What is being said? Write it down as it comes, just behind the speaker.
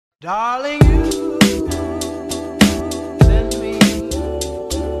Darling, you send me,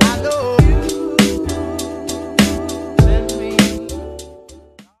 I know you send me.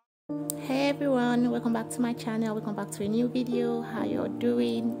 Hey everyone, welcome back to my channel. Welcome back to a new video. How you're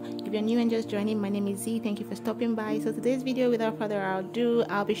doing? If you're new and just joining, my name is Z. Thank you for stopping by. So today's video, without further ado,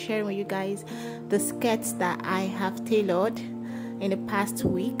 I'll be sharing with you guys the skirts that I have tailored in the past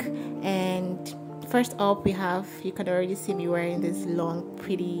week. And first up, we have, you can already see me wearing this long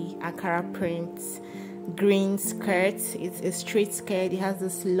pretty Ankara prints green skirt. It's a straight skirt. It has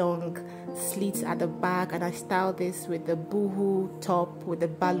this long slits at the back, and I styled this with the boohoo top with the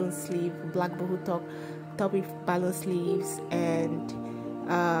balloon sleeve, black boohoo top with balloon sleeves and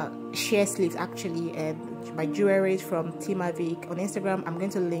sheer sleeves actually. And my jewelry is from Mavic on Instagram. I'm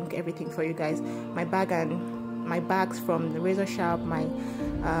going to link everything for you guys. My bag and my bags from the razor shop. My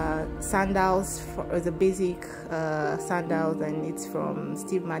sandals is a basic sandals, and it's from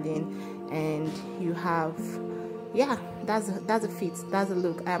Madden. And you have, yeah, that's a fit, that's a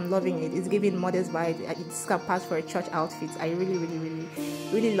look. I'm loving it. It's giving modest vibe. It's can pass for a church outfit. I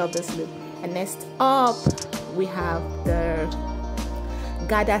really love this look. And next up, we have the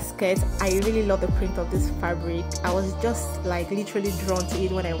Gada skirt. I really love the print of this fabric. I was just like literally drawn to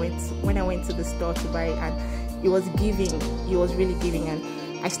it when I went to the store to buy it, and it was really giving. And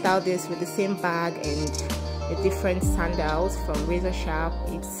I styled this with the same bag and the different sandals from razor shop.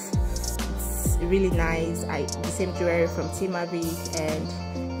 It's really nice. The same jewelry from Mavic,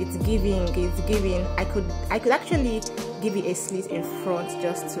 and it's giving. I could actually give it a slit in front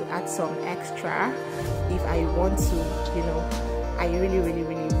just to add some extra if I want to, you know. I really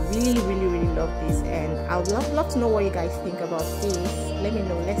love this, and I would love to know what you guys think about this. Let me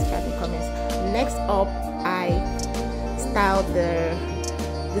know. Let's chat in the comments. Next up, I styled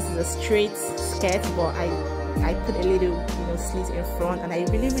this is a straight skirt, but I put a little, you know, slit in front, and I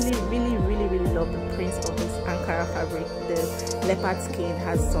really love the prints of this Ankara fabric. The leopard skin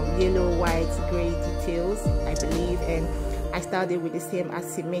has some yellow, white, gray details, I believe, and I styled it with the same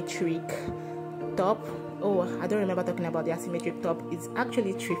asymmetric top. Oh, I don't remember talking about the asymmetric top. It's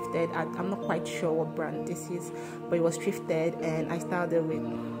actually Thrifted. I'm not quite sure what brand this is, but it was Thrifted, and I styled it with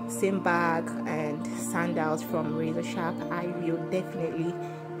same bag and sandals from razor shop. I will definitely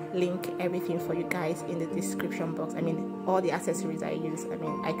link everything for you guys in the description box. I mean, all the accessories I use. I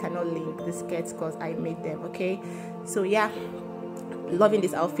mean, I cannot link the skirts because I made them. Okay, so yeah, loving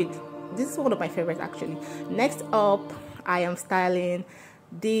this outfit. This is one of my favorites actually. Next up, I am styling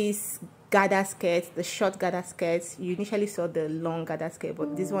this Gada skirt, the short Gada skirts. You initially saw the long Gada skirt,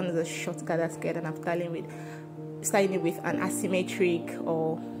 but this one is a short Gada skirt, and I'm styling it with an asymmetric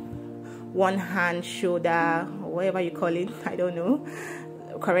or one hand shoulder or whatever you call it. I don't know.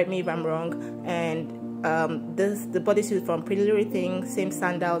 Correct me if I'm wrong. And the bodysuit from Pretty Little Thing, same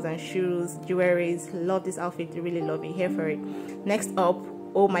sandals and shoes, jewelries. Love this outfit. Really love it. Here for it. Next up,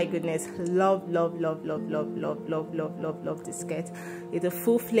 oh my goodness, love this skirt. It's a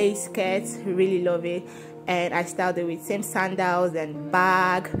full flare skirt. Really love it. And I styled it with same sandals and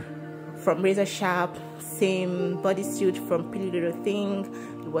bag from razor shop, same bodysuit from Pretty Little Thing.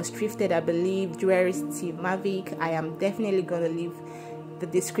 It was Thrifted, I believe. Jewelry Mavic. I am definitely gonna leave the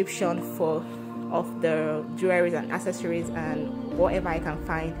description of the jewelries and accessories and whatever I can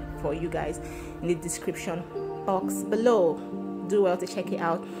find for you guys in the description box below. Do well to check it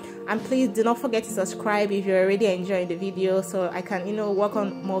out, and please do not forget to subscribe if you're already enjoying the video, so I can, you know, work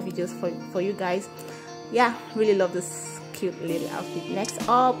on more videos for you guys. Yeah, really love this cute little outfit. Next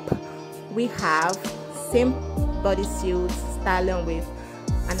up, we have same bodysuit styling with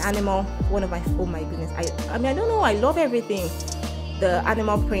an animal. One of my, oh my goodness, I mean, I don't know, I love everything. The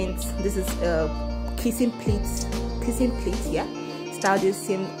animal print. This is kissing pleat, yeah. Styled this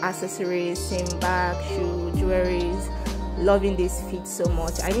same accessories, same bag, shoe, jewelries. Loving this fit so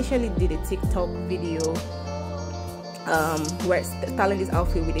much. I initially did a TikTok video where styling this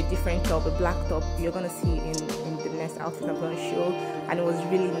outfit with a different top, a black top. You're gonna see in the next outfit I'm gonna show, and it was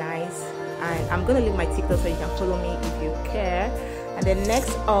really nice. And I'm gonna leave my TikTok so you can follow me if you care. And then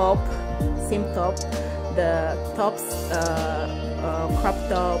next up, same top, the tops crop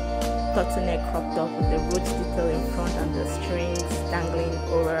top, turtleneck crop top with the roach detail in front and the strings dangling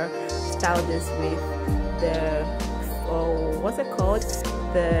over. Styled this with the what's it called,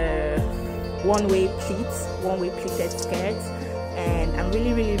 the one-way pleated skirt. And I'm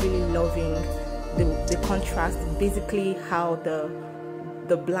really loving the contrast. Basically how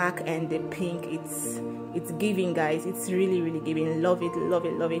the black and the pink, it's giving, guys. It's really giving. Love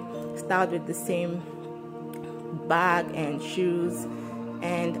it. Styled with the same bag and shoes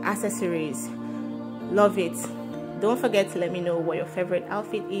and accessories. Love it. don't forget to let me know what your favorite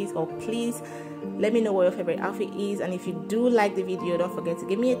outfit is, or please let me know what your favorite outfit is. And if you do like the video, don't forget to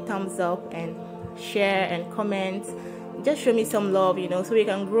give me a thumbs up and share and comment. Just show me some love, you know, so we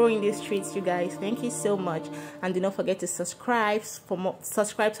can grow in these streets, you guys. Thank you so much. And do not forget to subscribe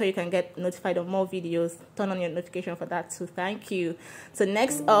so you can get notified of more videos. Turn on your notification for that too. Thank you. So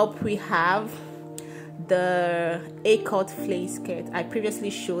next up we have the A-cut flay skirt. I previously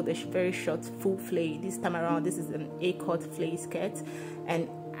showed a very short full flay. This time around, this is an A-cut flay skirt, and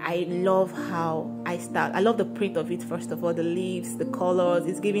I love how I love the print of it. First of all, the leaves, the colors,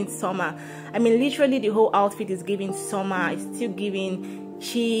 it's giving summer. I mean, literally the whole outfit is giving summer. It's still giving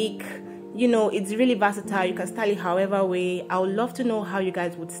chic, you know. It's really versatile. You can style it however way. I would love to know how you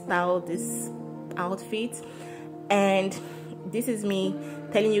guys would style this outfit. And this is me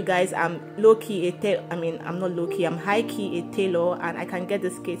telling you guys I'm low-key a tailor. I mean, I'm not low-key, I'm high-key a tailor, and I can get the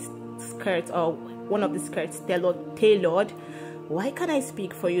skirt or one of the skirts tailored. Why can't I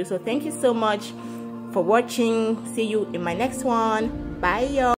speak for you? So thank you so much for watching. See you in my next one. Bye, y'all.